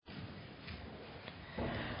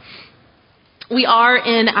We are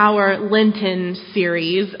in our Lenten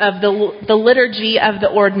series of the liturgy of the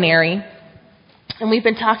ordinary. And we've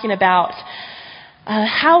been talking about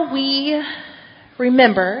how we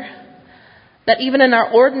remember that even in our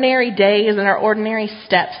ordinary days and our ordinary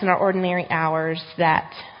steps and our ordinary hours,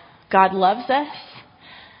 that God loves us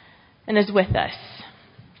and is with us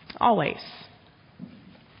always.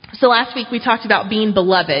 So last week we talked about being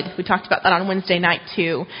beloved. We talked about that on Wednesday night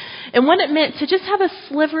too. And what it meant to just have a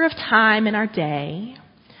sliver of time in our day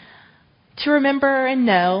to remember and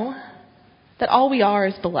know that all we are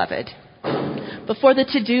is beloved. Before the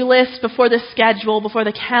to-do list, before the schedule, before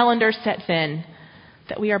the calendar sets in,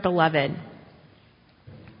 that we are beloved.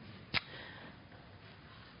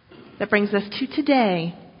 That brings us to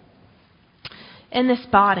today. In this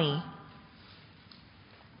body.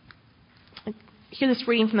 Hear this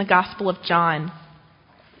reading from the Gospel of John.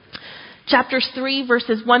 Chapters 3,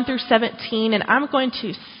 verses 1 through 17, and I'm going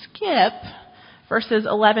to skip verses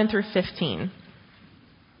 11 through 15.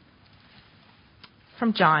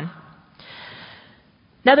 From John.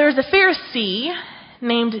 Now there was a Pharisee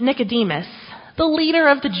named Nicodemus, the leader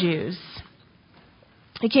of the Jews.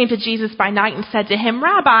 He came to Jesus by night and said to him,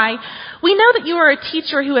 "Rabbi, we know that you are a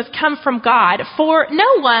teacher who has come from God, for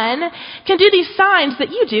no one can do these signs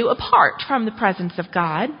that you do apart from the presence of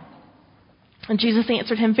God." And Jesus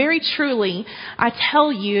answered him, "Very truly, I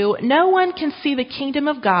tell you, no one can see the kingdom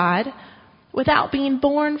of God without being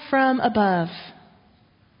born from above."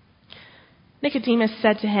 Nicodemus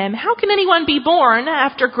said to him, "How can anyone be born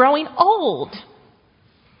after growing old?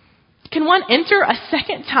 Can one enter a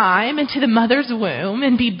second time into the mother's womb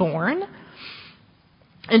and be born?"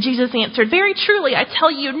 And Jesus answered, "Very truly, I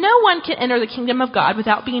tell you, no one can enter the kingdom of God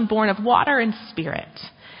without being born of water and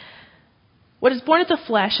spirit. What is born of the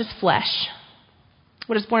flesh is flesh.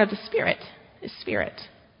 What is born of the Spirit is spirit.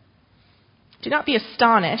 Do not be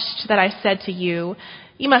astonished that I said to you,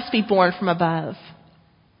 you must be born from above.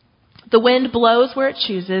 The wind blows where it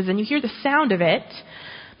chooses, and you hear the sound of it,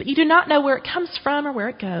 but you do not know where it comes from or where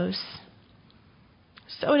it goes.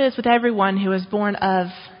 So it is with everyone who is born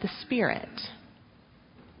of the Spirit."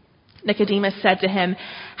 Nicodemus said to him,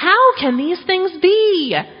 "How can these things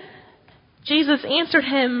be?" Jesus answered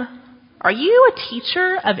him, "Are you a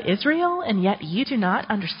teacher of Israel, and yet you do not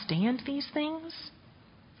understand these things?"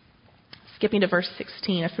 Skipping to verse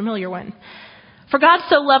 16, a familiar one. "For God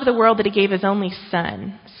so loved the world that he gave his only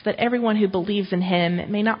Son, so that everyone who believes in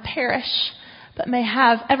him may not perish, but may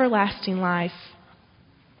have everlasting life.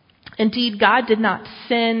 Indeed, God did not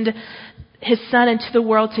send his Son into the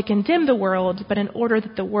world to condemn the world, but in order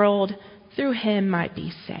that the world through him might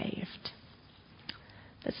be saved."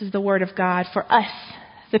 This is the word of God for us,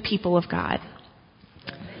 the people of God.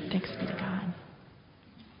 Thanks be to God.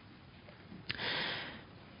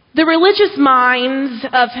 The religious minds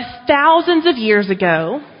of thousands of years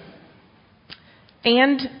ago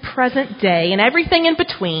and present day and everything in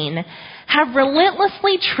between have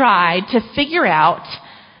relentlessly tried to figure out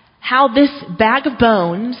how this bag of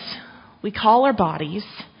bones we call our bodies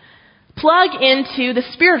plug into the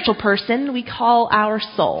spiritual person we call our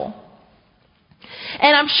soul.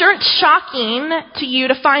 And I'm sure it's shocking to you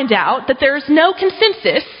to find out that there is no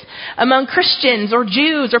consensus among Christians or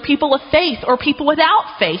Jews or people of faith or people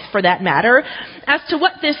without faith for that matter as to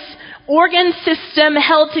what this organ system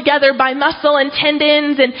held together by muscle and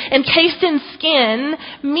tendons and encased in skin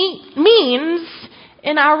means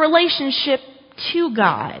in our relationship to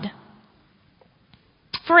God.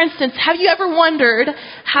 For instance, have you ever wondered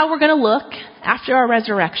how we're going to look after our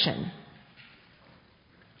resurrection?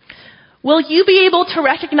 Will you be able to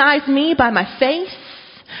recognize me by my face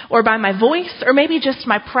or by my voice or maybe just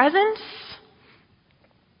my presence?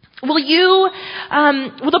 Will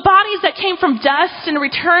the bodies that came from dust and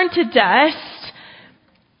return to dust,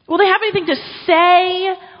 will they have anything to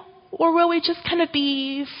say, or will we just kind of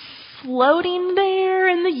be floating there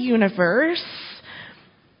in the universe?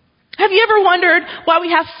 Have you ever wondered why we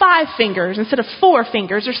have 5 fingers instead of 4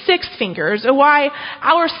 fingers or 6 fingers, or why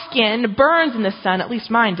our skin burns in the sun, at least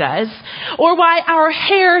mine does, or why our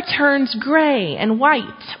hair turns gray and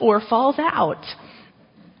white or falls out?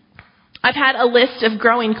 I've had a list of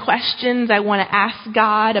growing questions I want to ask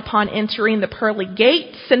God upon entering the pearly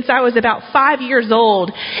gates since I was about 5 years old.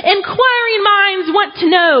 Inquiring minds want to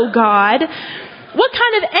know, God, what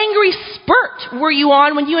kind of angry spurt were you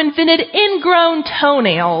on when you invented ingrown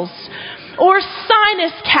toenails? Or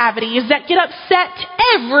sinus cavities that get upset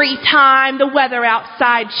every time the weather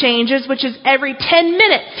outside changes, which is every 10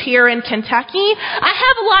 minutes here in Kentucky? I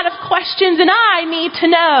have a lot of questions and I need to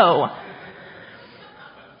know.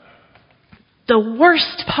 The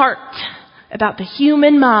worst part about the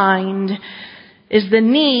human mind is the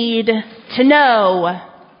need to know.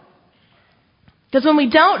 Because when we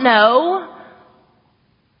don't know,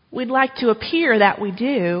 we'd like to appear that we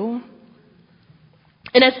do.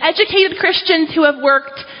 And as educated Christians who have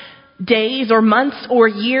worked days or months or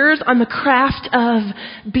years on the craft of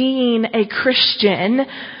being a Christian,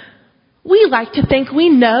 we like to think we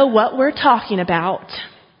know what we're talking about.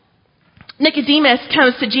 Nicodemus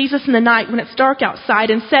comes to Jesus in the night when it's dark outside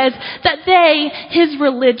and says that they, his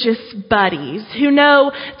religious buddies, who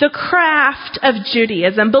know the craft of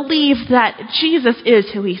Judaism, believe that Jesus is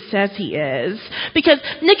who he says he is. Because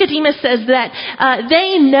Nicodemus says that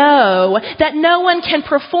they know that no one can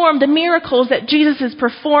perform the miracles that Jesus is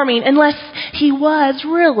performing unless he was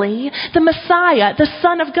really the Messiah, the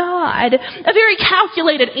Son of God. A very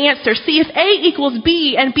calculated answer. See, if A equals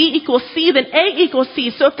B and B equals C, then A equals C.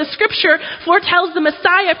 So if the scripture foretells the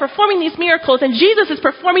Messiah performing these miracles and Jesus is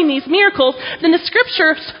performing these miracles, then the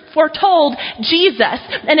scriptures foretold Jesus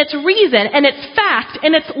and its reason and its fact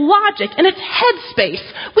and its logic and its headspace.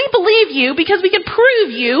 We believe you because we can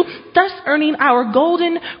prove you, thus earning our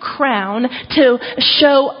golden crown to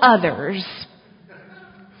show others.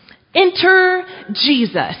 Enter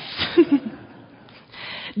Jesus.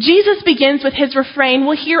 Jesus begins with his refrain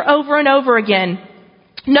we'll hear over and over again.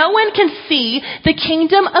 No one can see the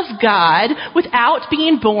kingdom of God without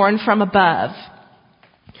being born from above.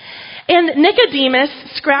 And Nicodemus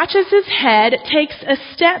scratches his head, takes a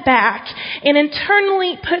step back, and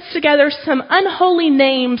internally puts together some unholy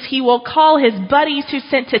names he will call his buddies who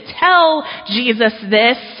sent to tell Jesus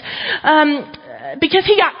this, because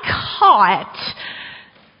he got caught.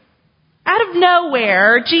 Out of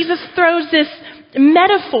nowhere, Jesus throws this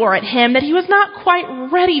metaphor at him that he was not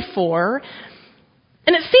quite ready for.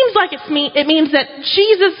 And it seems like it means that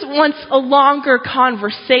Jesus wants a longer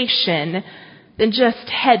conversation than just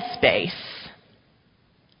headspace.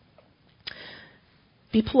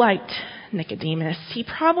 Be polite, Nicodemus. He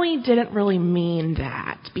probably didn't really mean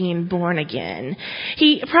that, being born again.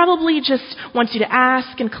 He probably just wants you to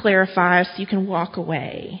ask and clarify so you can walk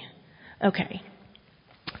away. Okay.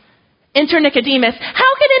 Enter Nicodemus.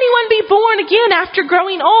 How can anyone be born again after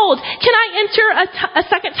growing old? Can I enter a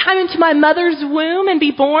second time into my mother's womb and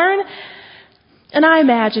be born? And I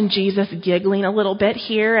imagine Jesus giggling a little bit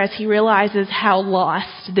here as he realizes how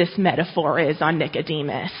lost this metaphor is on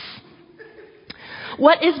Nicodemus.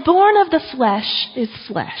 What is born of the flesh is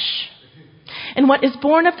flesh. And what is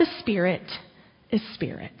born of the Spirit is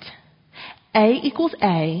spirit. A equals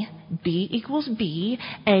A, B equals B,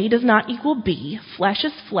 A does not equal B, flesh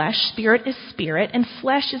is flesh, spirit is spirit, and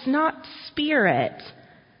flesh is not spirit.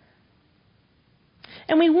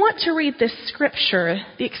 And we want to read this scripture,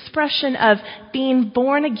 the expression of being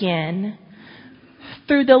born again,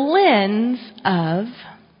 through the lens of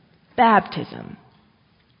baptism.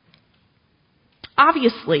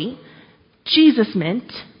 Obviously, Jesus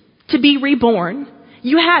meant to be reborn.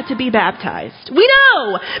 You had to be baptized. We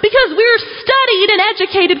know, because we're studied and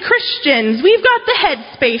educated Christians. We've got the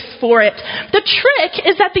headspace for it. The trick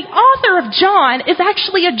is that the author of John is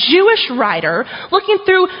actually a Jewish writer. Looking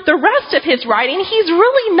through the rest of his writing, he's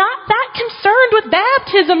really not that concerned with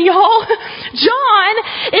baptism, y'all. John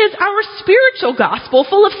is our spiritual gospel,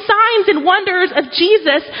 full of signs and wonders of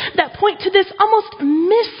Jesus that point to this almost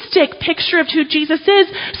mystic picture of who Jesus is.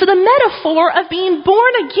 So the metaphor of being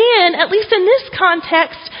born again, at least in this context,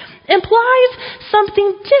 implies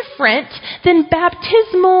something different than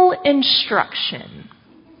baptismal instruction.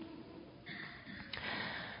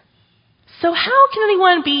 So how can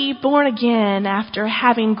anyone be born again after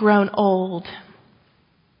having grown old?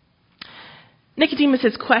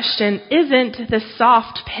 Nicodemus' question isn't the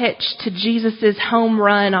soft pitch to Jesus' home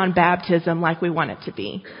run on baptism like we want it to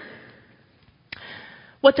be.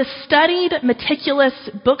 What the studied, meticulous,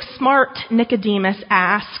 book-smart Nicodemus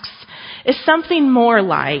asks is something more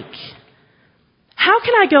like, how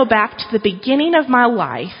can I go back to the beginning of my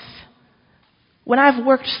life when I've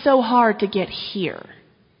worked so hard to get here?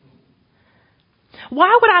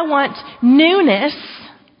 Why would I want newness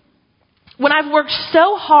when I've worked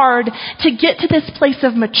so hard to get to this place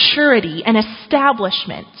of maturity and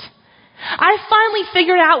establishment? I finally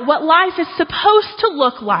figured out what life is supposed to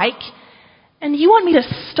look like, and you want me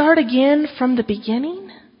to start again from the beginning?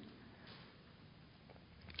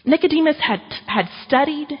 Nicodemus had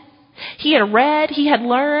studied, he had read, he had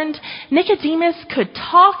learned. Nicodemus could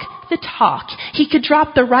talk the talk. He could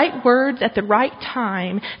drop the right words at the right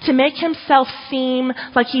time to make himself seem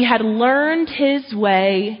like he had learned his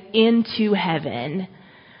way into heaven.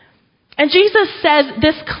 And Jesus says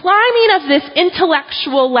this climbing of this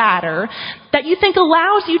intellectual ladder that you think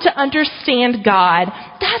allows you to understand God,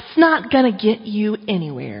 that's not going to get you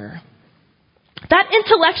anywhere. That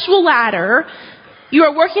intellectual ladder you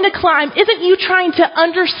are working to climb isn't you trying to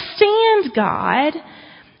understand God.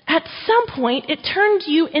 At some point, it turned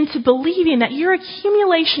you into believing that your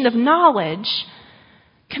accumulation of knowledge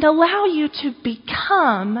can allow you to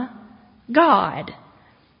become God.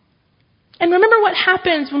 And remember what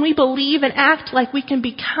happens when we believe and act like we can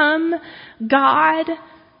become God?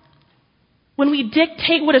 When we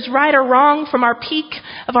dictate what is right or wrong from our peak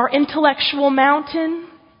of our intellectual mountain?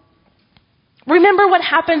 Remember what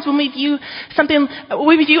happens when we view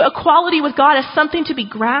equality with God as something to be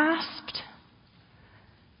grasped?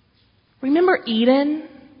 Remember Eden?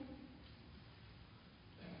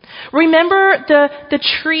 Remember the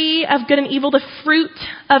tree of good and evil, the fruit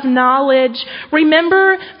of knowledge.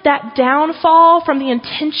 Remember that downfall from the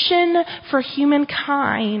intention for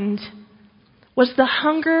humankind was the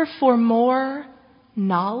hunger for more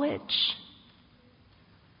knowledge.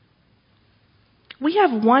 We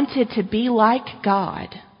have wanted to be like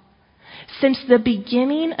God since the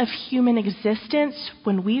beginning of human existence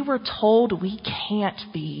when we were told we can't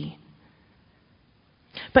be.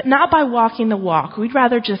 But not by walking the walk. We'd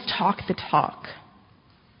rather just talk the talk.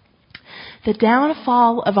 The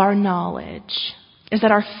downfall of our knowledge is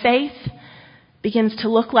that our faith begins to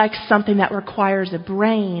look like something that requires a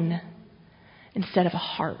brain instead of a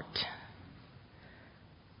heart.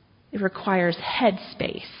 It requires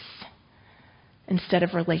headspace instead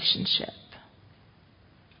of relationship.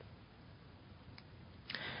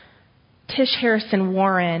 Tish Harrison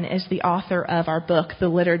Warren is the author of our book, The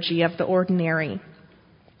Liturgy of the Ordinary.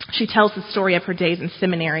 She tells the story of her days in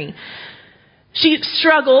seminary. She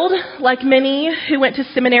struggled, like many who went to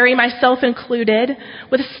seminary, myself included,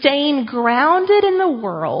 with staying grounded in the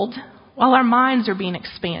world while our minds are being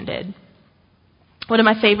expanded. One of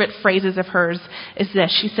my favorite phrases of hers is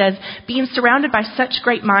this. She says, "Being surrounded by such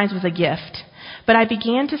great minds was a gift, but I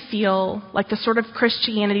began to feel like the sort of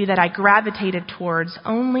Christianity that I gravitated towards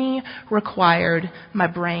only required my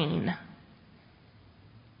brain."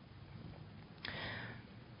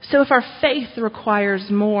 So if our faith requires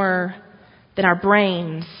more than our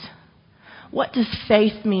brains, what does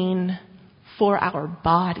faith mean for our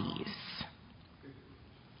bodies?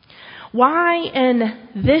 Why in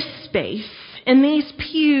this space, in these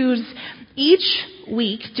pews, each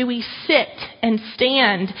week do we sit and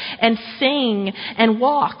stand and sing and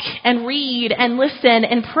walk and read and listen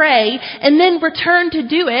and pray and then return to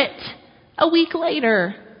do it a week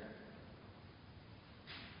later?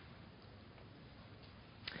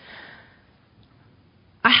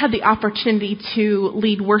 I had the opportunity to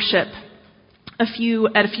lead worship at a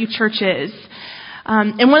few churches.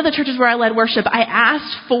 In one of the churches where I led worship, I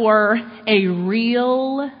asked for a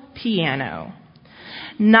real piano.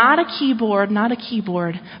 Not a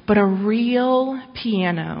keyboard, but a real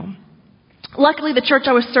piano. Luckily, the church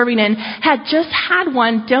I was serving in had just had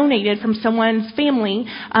one donated from someone's family.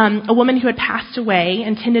 A woman who had passed away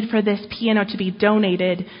intended for this piano to be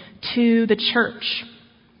donated to the church.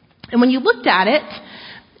 And when you looked at it,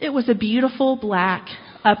 it was a beautiful black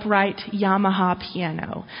upright Yamaha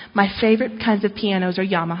piano. My favorite kinds of pianos are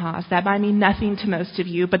Yamahas. That might mean nothing to most of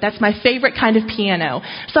you, but that's my favorite kind of piano.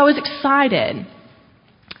 So I was excited.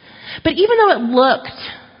 But even though it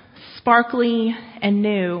looked sparkly and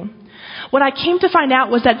new, what I came to find out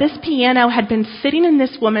was that this piano had been sitting in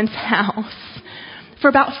this woman's house for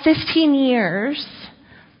about 15 years,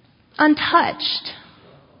 untouched,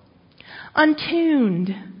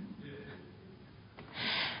 untuned.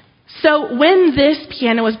 So when this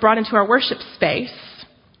piano was brought into our worship space,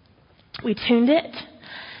 we tuned it,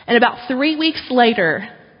 and about 3 weeks later,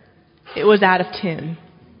 it was out of tune.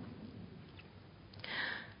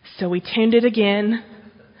 So we tuned it again.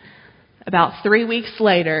 About 3 weeks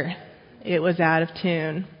later, it was out of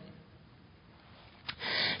tune.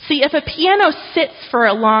 See, if a piano sits for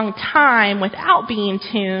a long time without being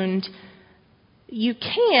tuned, you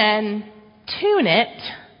can tune it,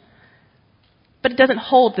 but it doesn't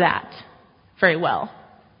hold that very well.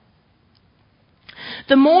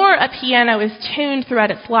 The more a piano is tuned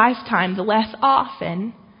throughout its lifetime, the less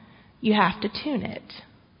often you have to tune it.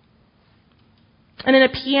 And in a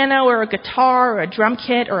piano or a guitar or a drum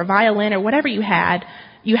kit or a violin or whatever you have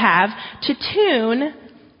to tune,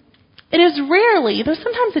 it is rarely, though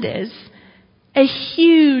sometimes it is, a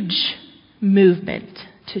huge movement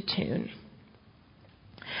to tune.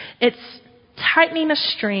 It's tightening a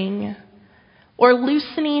string or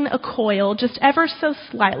loosening a coil just ever so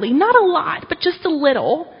slightly. Not a lot, but just a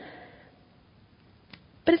little.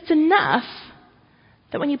 But it's enough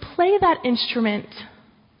that when you play that instrument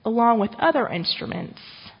along with other instruments,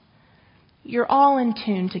 you're all in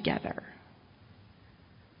tune together.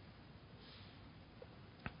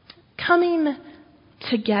 Coming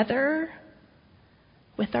together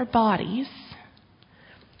with our bodies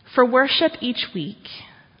for worship each week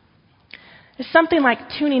is something like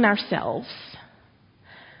tuning ourselves.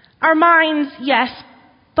 Our minds, yes,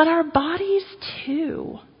 but our bodies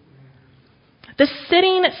too. The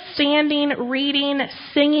sitting, standing, reading,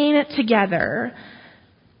 singing together,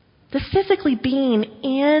 the physically being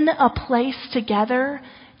in a place together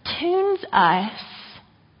tunes us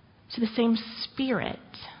to the same spirit,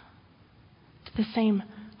 to the same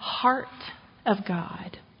heart of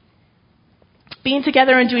God. Being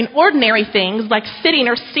together and doing ordinary things like sitting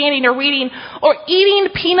or standing or reading or eating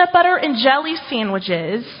peanut butter and jelly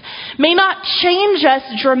sandwiches may not change us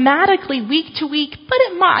dramatically week to week, but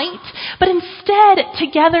it might. But instead,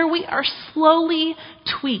 together we are slowly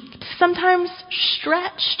tweaked, sometimes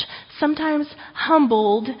stretched, sometimes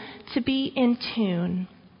humbled to be in tune.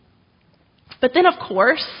 But then, of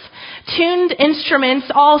course, tuned instruments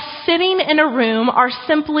all sitting in a room are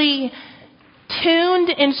simply tuned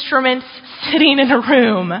instruments sitting in a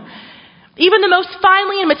room. Even the most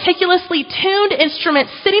finely and meticulously tuned instrument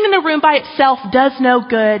sitting in a room by itself does no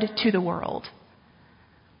good to the world.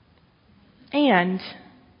 And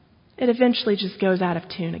it eventually just goes out of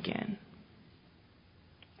tune again.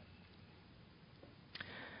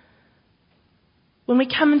 When we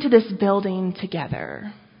come into this building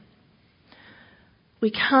together,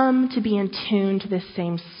 we come to be in tune to the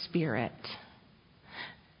same spirit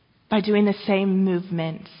by doing the same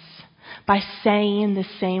movements, by saying the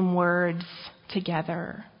same words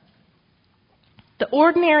together. The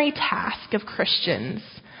ordinary task of Christians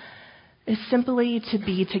is simply to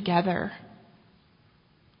be together.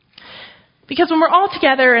 Because when we're all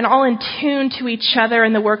together and all in tune to each other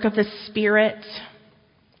and the work of the Spirit,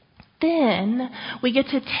 then we get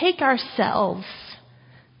to take ourselves,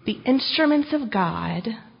 the instruments of God,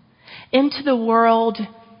 into the world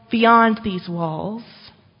beyond these walls.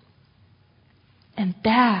 And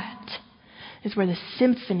that is where the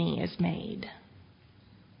symphony is made.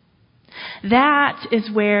 That is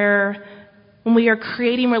where, when we are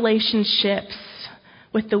creating relationships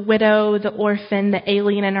with the widow, the orphan, the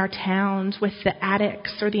alien in our towns, with the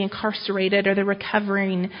addicts or the incarcerated or the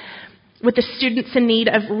recovering, with the students in need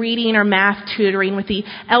of reading or math tutoring, with the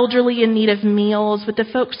elderly in need of meals, with the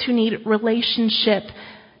folks who need relationship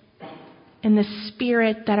in the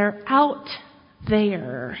spirit that are out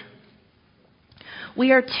there.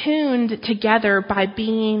 We are tuned together by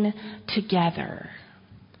being together.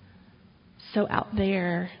 So out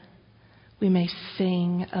there, we may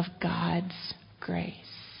sing of God's grace.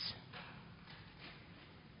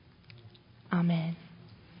 Amen.